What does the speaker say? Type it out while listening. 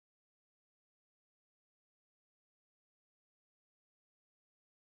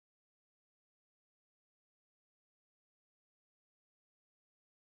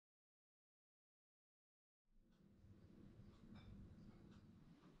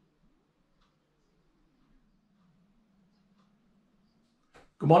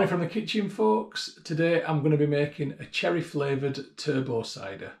Good morning from the kitchen, folks. Today I'm going to be making a cherry flavoured turbo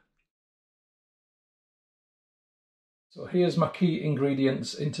cider. So here's my key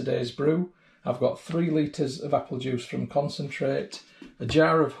ingredients in today's brew. I've got 3 litres of apple juice from concentrate, a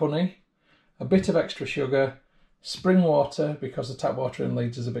jar of honey, a bit of extra sugar, spring water because the tap water in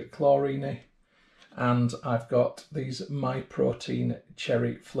Leeds is a bit chlorine-y, and I've got these MyProtein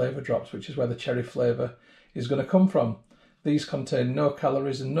cherry Flavdrops, which is where the cherry flavour is going to come from. These contain no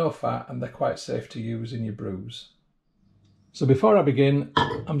calories and no fat, and they're quite safe to use in your brews. So before I begin,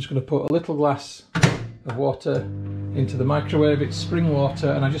 I'm just going to put a little glass of water into the microwave. It's spring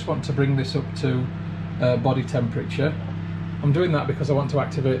water, and I just want to bring this up to body temperature. I'm doing that because I want to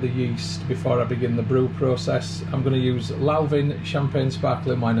activate the yeast before I begin the brew process. I'm going to use Lalvin champagne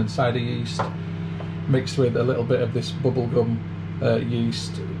sparkling wine and cider yeast mixed with a little bit of this bubblegum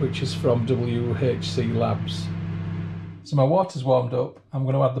yeast, which is from WHC Labs. So my water's warmed up. I'm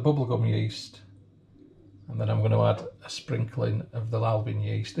going to add the bubblegum yeast, and then I'm going to add a sprinkling of the Lalvin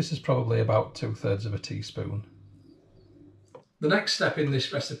yeast. This is probably about 2/3 of a teaspoon. The next step in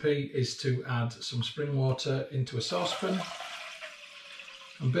this recipe is to add some spring water into a saucepan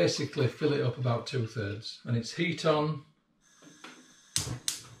and basically fill it up about 2/3, and it's heat on.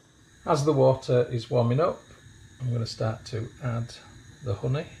 As the water is warming up, I'm going to start to add the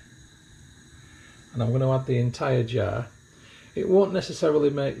honey, and I'm going to add the entire jar. It won't necessarily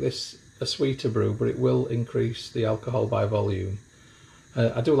make this a sweeter brew, but it will increase the alcohol by volume.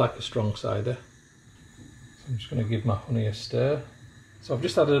 I do like a strong cider, so I'm just going to give my honey a stir. So I've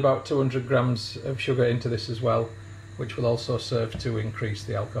just added about 200 grams of sugar into this as well, which will also serve to increase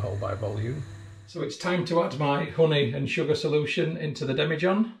the alcohol by volume. So it's time to add my honey and sugar solution into the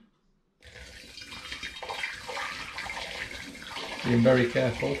demijohn. Being very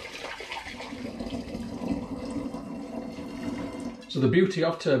careful. So the beauty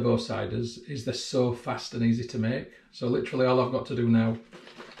of turbo ciders is they're so fast and easy to make. So literally all I've got to do now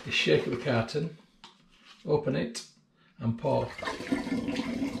is shake the carton, open it and pour.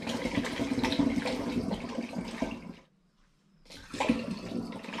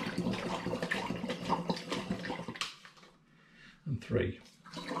 And 3.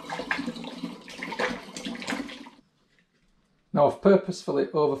 Now I've purposefully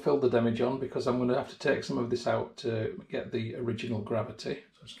overfilled the demijohn because I'm going to have to take some of this out to get the original gravity.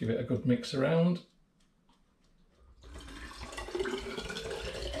 So just give it a good mix around.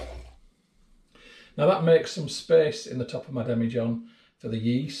 Now that makes some space in the top of my demijohn for the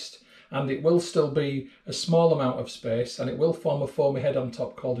yeast, and it will still be a small amount of space, and it will form a foamy head on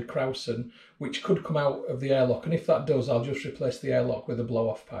top called a krausen, which could come out of the airlock, and if that does, I'll just replace the airlock with a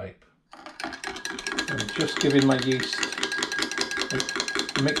blow-off pipe. I'm just giving my yeast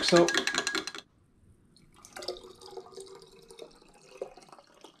a mix up.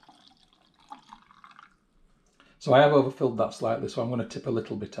 So I have overfilled that slightly, so I'm going to tip a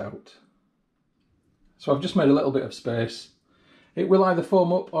little bit out. So I've just made a little bit of space. It will either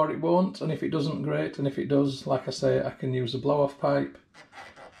foam up or it won't, and if it doesn't, great, and if it does, like I say, I can use a blow-off pipe.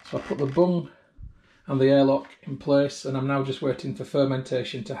 So I put the bung and the airlock in place, and I'm now just waiting for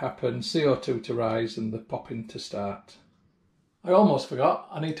fermentation to happen, CO2 to rise and the popping to start. I almost forgot,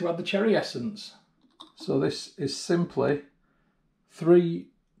 I need to add the cherry essence. So this is simply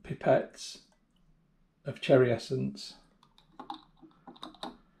 3 pipettes of cherry essence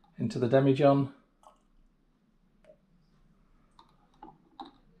into the demijohn.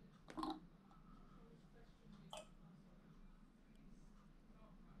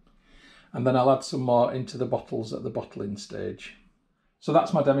 And then I'll add some more into the bottles at the bottling stage. So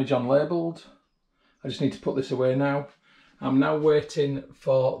that's my demijohn labelled. I just need to put this away now. I'm now waiting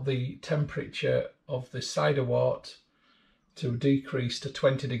for the temperature of the cider wort to decrease to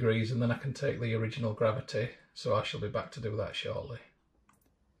 20 degrees, and then I can take the original gravity. So I shall be back to do that shortly.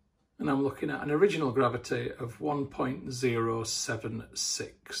 And I'm looking at an original gravity of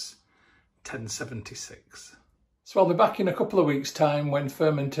 1.076, 1076. So I'll be back in a couple of weeks' time when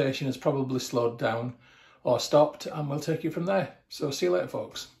fermentation has probably slowed down or stopped, and we'll take you from there. So see you later,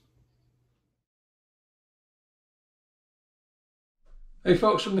 folks. Hey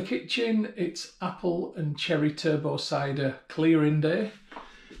folks from the kitchen, it's apple and cherry turbo cider clearing day.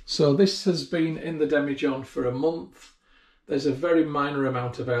 So this has been in the demijohn for a month. There's a very minor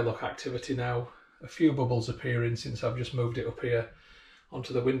amount of airlock activity now, a few bubbles appearing since I've just moved it up here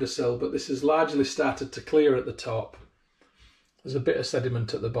onto the windowsill, but this has largely started to clear at the top. There's a bit of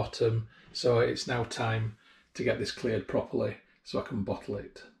sediment at the bottom, so it's now time to get this cleared properly so I can bottle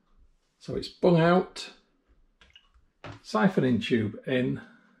it. So it's bung out, siphoning tube in,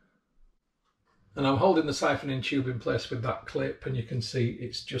 And I'm holding the siphoning tube in place with that clip, and you can see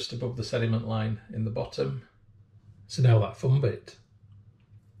it's just above the sediment line in the bottom. So now that fun bit.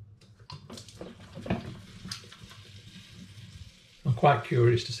 I'm quite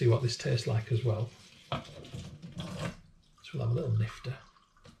curious to see what this tastes like as well. So we'll have a little nifter.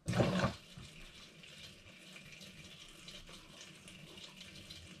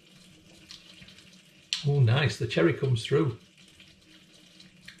 Oh, nice, the cherry comes through.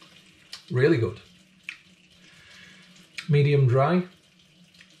 Really good. Medium dry,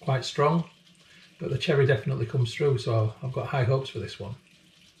 quite strong, but the cherry definitely comes through, so I've got high hopes for this one.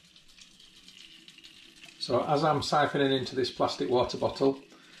 So as I'm siphoning into this plastic water bottle,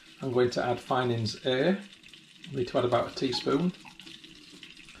 I'm going to add finings A. I need to add about a teaspoon.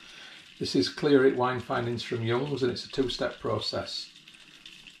 This is ClearIt wine finings from Youngs, and it's a two-step process.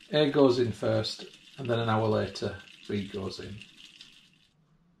 A goes in first, and then an hour later, B goes in.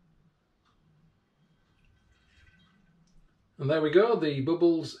 And there we go, the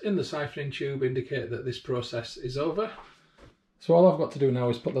bubbles in the siphoning tube indicate that this process is over. So all I've got to do now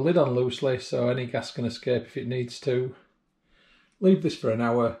is put the lid on loosely so any gas can escape if it needs to. Leave this for an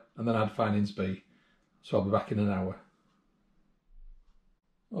hour and then add finings B. So I'll be back in an hour.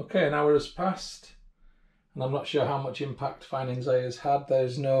 Okay, an hour has passed and I'm not sure how much impact finings A has had.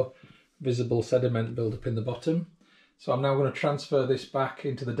 There's no visible sediment build-up in the bottom. So I'm now going to transfer this back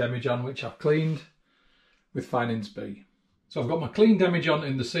into the demijohn which I've cleaned with finings B. So I've got my clean demijohn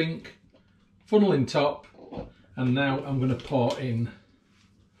in the sink, funnel in top, and now I'm going to pour in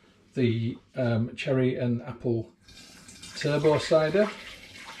the cherry and apple turbo cider.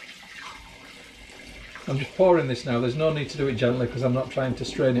 I'm just pouring this now, there's no need to do it gently because I'm not trying to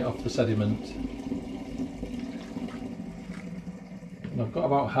strain it off the sediment. And I've got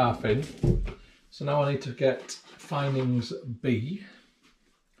about half in, so now I need to get finings B.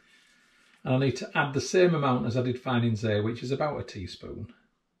 And I need to add the same amount as I did finings A, which is about a teaspoon.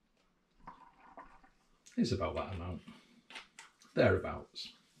 It's about that amount,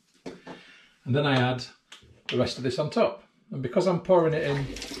 thereabouts. And then I add the rest of this on top. And because I'm pouring it in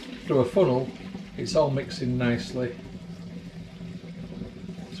through a funnel, it's all mixing nicely.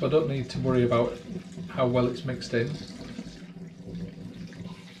 So I don't need to worry about how well it's mixed in.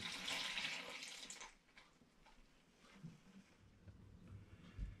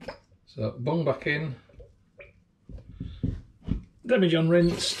 So bung back in, demijohn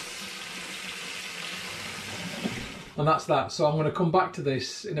rinsed, and that's that. So I'm going to come back to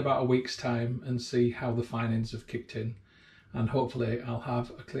this in about a week's time and see how the finings have kicked in, and hopefully I'll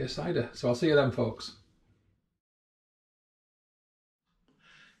have a clear cider. So I'll see you then, folks.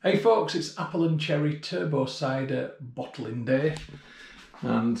 Hey folks, it's apple and cherry turbo cider bottling day,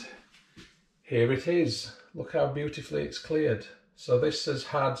 and here it is. Look how beautifully it's cleared. So this has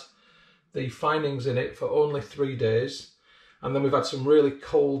had the finings in it for only 3 days, and then we've had some really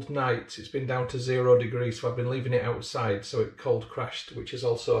cold nights. It's been down to 0 degrees, so I've been leaving it outside so it cold crashed, which has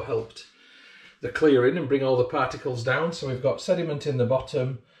also helped the clearing and bring all the particles down. So we've got sediment in the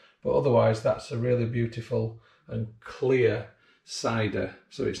bottom, but otherwise that's a really beautiful and clear cider.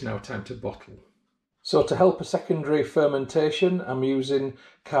 So it's now time to bottle. So to help a secondary fermentation, I'm using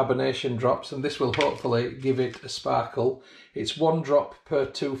carbonation drops, and this will hopefully give it a sparkle. It's 1 drop per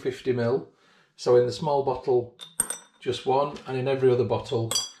 250 ml. So in the small bottle, just 1, and in every other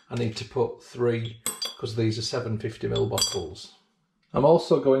bottle, I need to put 3 because these are 750 ml bottles. I'm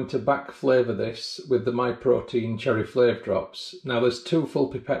also going to back flavour this with the MyProtein cherry Flavdrops. Now there's 2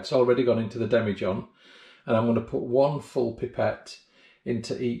 full pipettes already gone into the demijohn, and I'm going to put 1 full pipette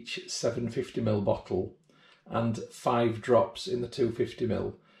into each 750 ml bottle and 5 drops in the 250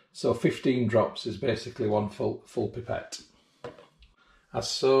 ml. So 15 drops is basically 1 full pipette. As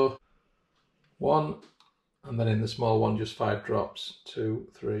so, 1, and then in the small one just 5 drops, 2,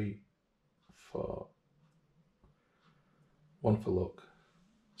 3, 4, 1 for luck.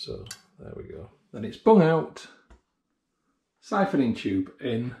 So there we go. Then it's bung out, siphoning tube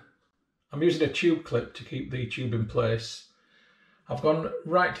in. I'm using a tube clip to keep the tube in place. I've gone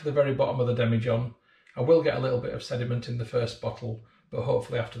right to the very bottom of the demijohn. I will get a little bit of sediment in the first bottle, but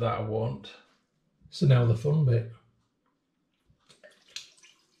hopefully after that I won't. So now the fun bit.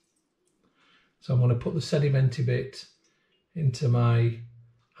 So I'm going to put the sedimenty bit into my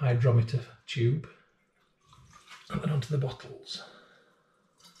hydrometer tube and then onto the bottles.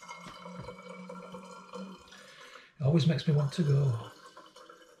 It always makes me want to go.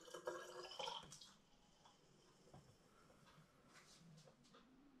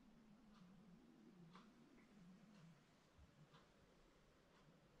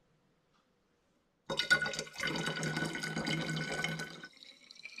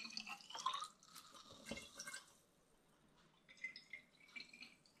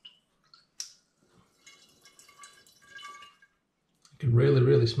 can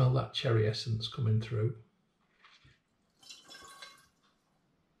really smell that cherry essence coming through.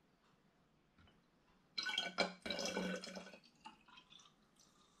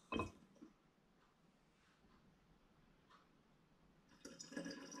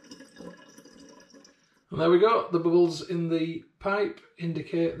 And there we go, the bubbles in the pipe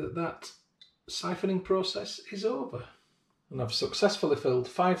indicate that that siphoning process is over. And I've successfully filled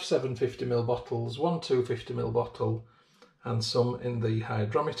 5 750ml bottles, 1 250ml bottle, and some in the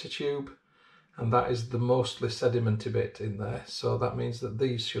hydrometer tube. And that is the mostly sedimenty bit in there, so that means that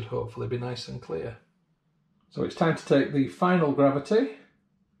these should hopefully be nice and clear. So it's time to take the final gravity.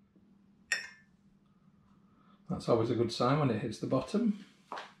 That's always a good sign when it hits the bottom.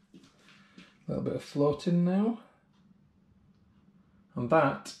 A little bit of floating now. And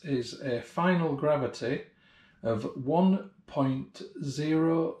that is a final gravity of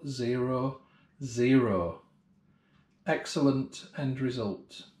 1.000. Excellent end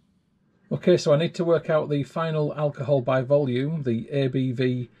result. Okay, so I need to work out the final alcohol by volume, the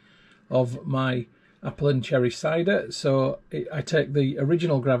ABV of my apple and cherry cider. So I take the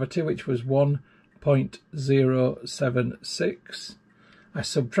original gravity, which was 1.076. I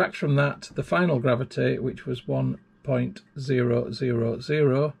subtract from that the final gravity, which was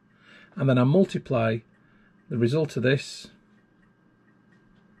 1.000, and then I multiply the result of this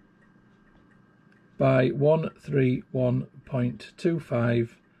by 131.25,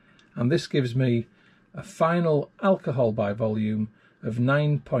 and this gives me a final alcohol by volume of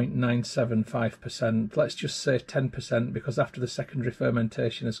 9.975%. Let's just say 10%, because after the secondary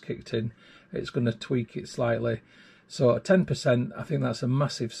fermentation has kicked in, it's going to tweak it slightly. So at 10%, I think that's a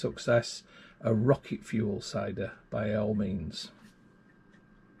massive success. A rocket fuel cider, by all means.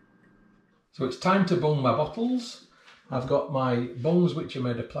 So it's time to bung my bottles. I've got my bungs, which are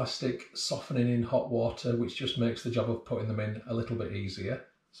made of plastic, softening in hot water, which just makes the job of putting them in a little bit easier.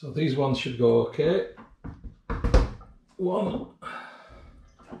 So these ones should go okay. 1,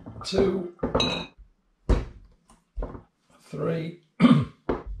 2, 3,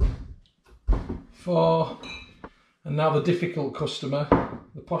 4, and now the difficult customer,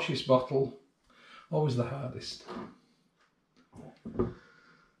 the poshest bottle, always the hardest.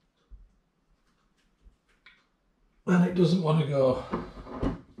 And it doesn't want to go.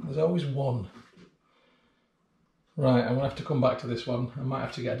 There's always one. Right, I'm going to have to come back to this one. I might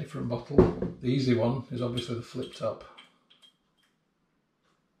have to get a different bottle. The easy one is obviously the flip top.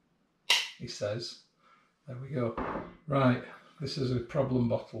 He says. There we go. Right, this is a problem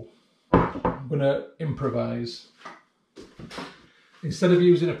bottle. I'm going to improvise. Instead of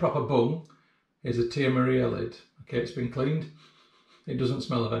using a proper bung, here's a Tia Maria lid. Okay, it's been cleaned. It doesn't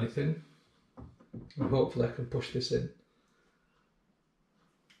smell of anything. And hopefully I can push this in.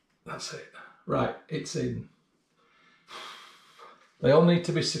 That's it. Right, it's in. They all need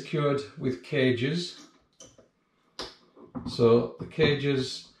to be secured with cages. So the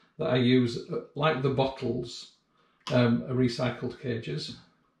cages that I use, like the bottles, are recycled cages.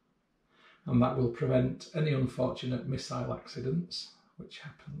 And that will prevent any unfortunate missile accidents, which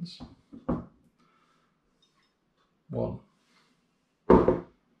happens. 1.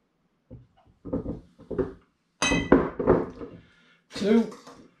 2,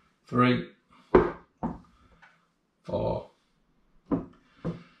 3, 4,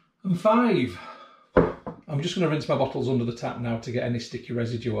 and 5. I'm just going to rinse my bottles under the tap now to get any sticky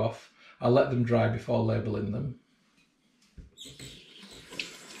residue off. I'll let them dry before labelling them.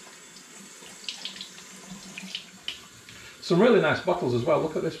 Some really nice bottles as well.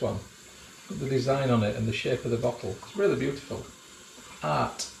 Look at this one. Look at the design on it and the shape of the bottle. It's really beautiful.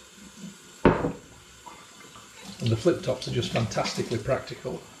 Art. And the flip tops are just fantastically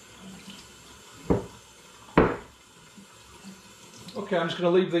practical. Okay, I'm just going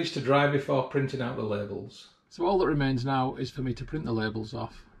to leave these to dry before printing out the labels. So all that remains now is for me to print the labels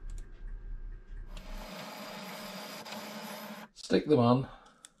off. Stick them on.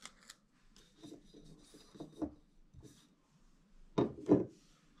 And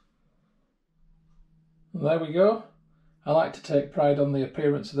there we go. I like to take pride on the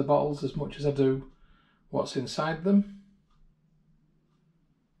appearance of the bottles as much as I do what's inside them.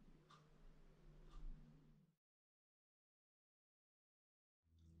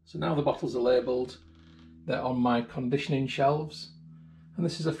 So now the bottles are labelled, they're on my conditioning shelves, and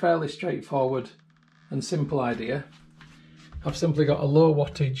this is a fairly straightforward and simple idea. I've simply got a low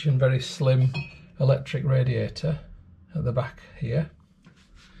wattage and very slim electric radiator at the back here,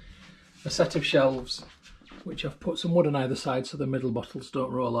 a set of shelves which I've put some wood on either side so the middle bottles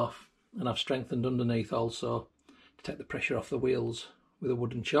don't roll off, and I've strengthened underneath also to take the pressure off the wheels with a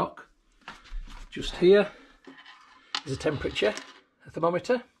wooden chock. Just here is a temperature a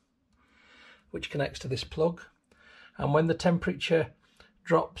thermometer which connects to this plug, and when the temperature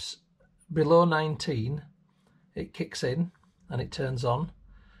drops below 19 it kicks in and it turns on,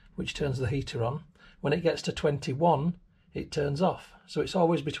 which turns the heater on. When it gets to 21 it turns off, so it's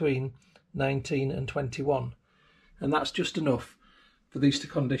always between 19 and 21, and that's just enough for these to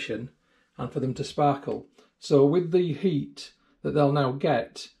condition and for them to sparkle. So with the heat that they'll now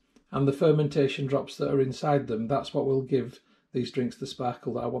get and the fermentation drops that are inside them, that's what will give these drinks the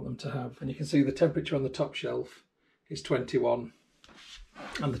sparkle that I want them to have. And you can see the temperature on the top shelf is 21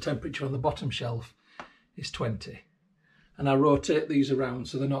 and the temperature on the bottom shelf is 20. And I rotate these around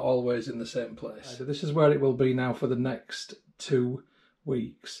so they're not always in the same place. So this is where it will be now for the next 2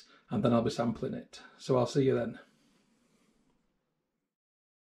 weeks, and then I'll be sampling it. So I'll see you then.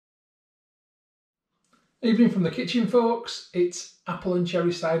 Evening from the kitchen, folks. It's apple and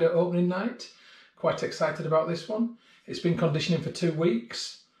cherry cider opening night. Quite excited about this one. It's been conditioning for 2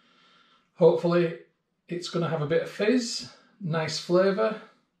 weeks. Hopefully it's going to have a bit of fizz, nice flavour,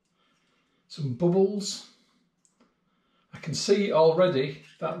 some bubbles. I can see already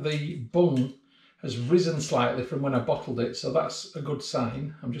that the bung has risen slightly from when I bottled it, so that's a good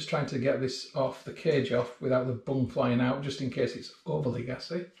sign. I'm just trying to get this off, the cage off, without the bung flying out, just in case it's overly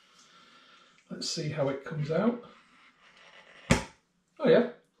gassy. Let's see how it comes out. Oh yeah,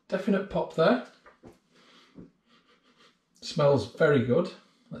 definite pop there. Smells very good.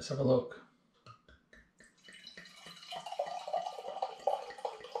 Let's have a look.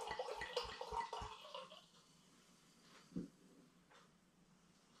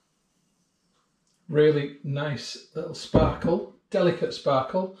 Really nice little sparkle, delicate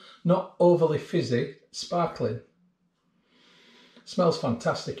sparkle, not overly fizzy, sparkling. Smells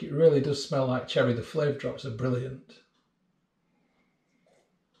fantastic. It really does smell like cherry. The Flavdrops are brilliant.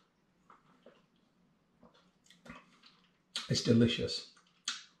 It's delicious.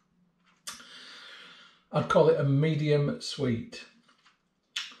 I'd call it a medium sweet.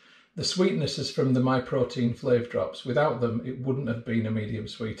 The sweetness is from the MyProtein Flavdrops. Without them, it wouldn't have been a medium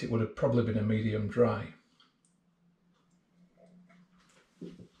sweet. It would have probably been a medium dry.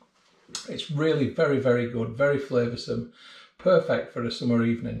 It's really very, very good, very flavoursome. Perfect for a summer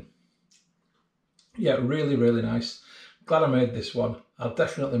evening. Yeah, really, really nice. Glad I made this one. I'll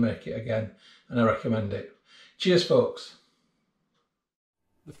definitely make it again, and I recommend it. Cheers, folks.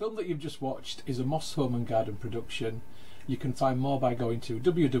 The film that you've just watched is a Moss Home and Garden production. You can find more by going to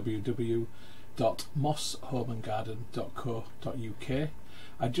www.mosshomeandgarden.co.uk.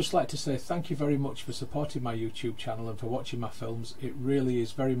 I'd just like to say thank you very much for supporting my YouTube channel and for watching my films. It really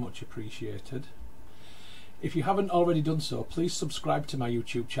is very much appreciated. If you haven't already done so, please subscribe to my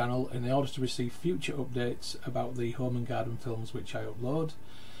YouTube channel in order to receive future updates about the home and garden films which I upload.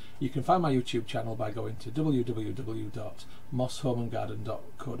 You can find my YouTube channel by going to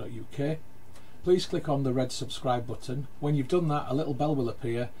www.mosshomeandgarden.co.uk. Please click on the red subscribe button. When you've done that, a little bell will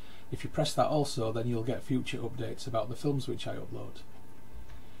appear. If you press that also, then you'll get future updates about the films which I upload.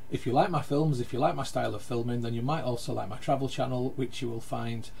 If you like my films, if you like my style of filming, then you might also like my travel channel, which you will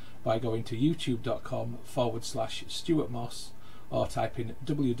find by going to youtube.com/Stuart Moss or type in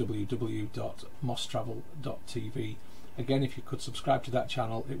www.mosstravel.tv. Again, if you could subscribe to that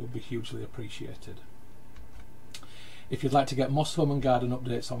channel, it would be hugely appreciated. If you'd like to get Moss Home and Garden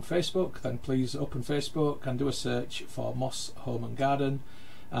updates on Facebook, then please open Facebook and do a search for Moss Home and Garden,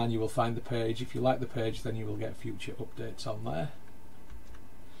 and you will find the page. If you like the page, then you will get future updates on there.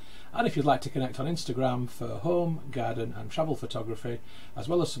 And if you'd like to connect on Instagram for home, garden and travel photography, as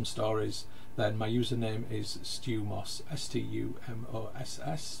well as some stories, then my username is StuMoss,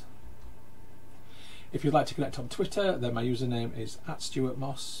 STUMOSS. If you'd like to connect on Twitter, then my username is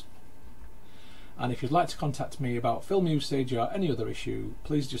 @StuartMoss. And if you'd like to contact me about film usage or any other issue,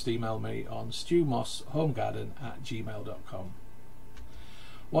 please just email me on stewmosshomegarden@gmail.com.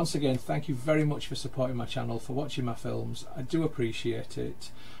 Once again, thank you very much for supporting my channel, for watching my films. I do appreciate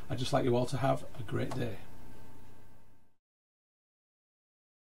it. I'd just like you all to have a great day.